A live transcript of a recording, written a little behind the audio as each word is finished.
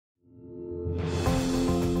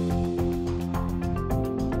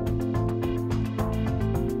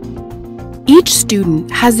Each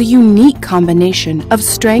student has a unique combination of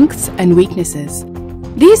strengths and weaknesses.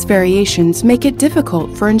 These variations make it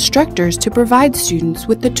difficult for instructors to provide students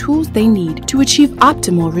with the tools they need to achieve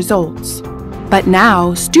optimal results. But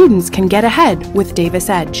now, students can get ahead with Davis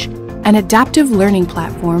Edge, an adaptive learning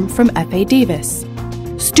platform from F.A. Davis.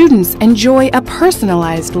 Students enjoy a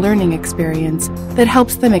personalized learning experience that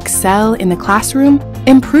helps them excel in the classroom,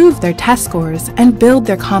 improve their test scores, and build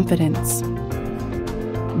their confidence.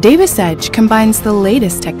 Davis Edge combines the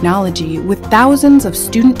latest technology with thousands of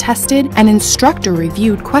student-tested and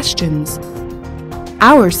instructor-reviewed questions.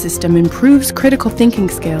 Our system improves critical thinking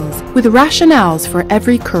skills with rationales for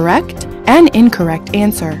every correct and incorrect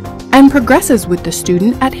answer, and progresses with the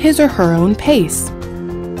student at his or her own pace.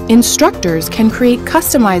 Instructors can create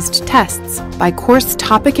customized tests by course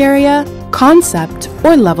topic area, concept,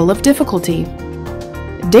 or level of difficulty.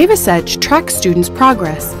 Davis Edge tracks students'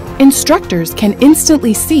 progress. Instructors can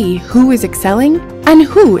instantly see who is excelling and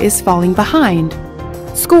who is falling behind.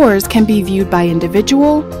 Scores can be viewed by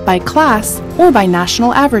individual, by class, or by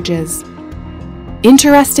national averages.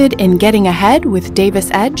 Interested in getting ahead with Davis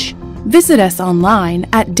Edge? Visit us online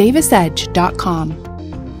at davisedge.com.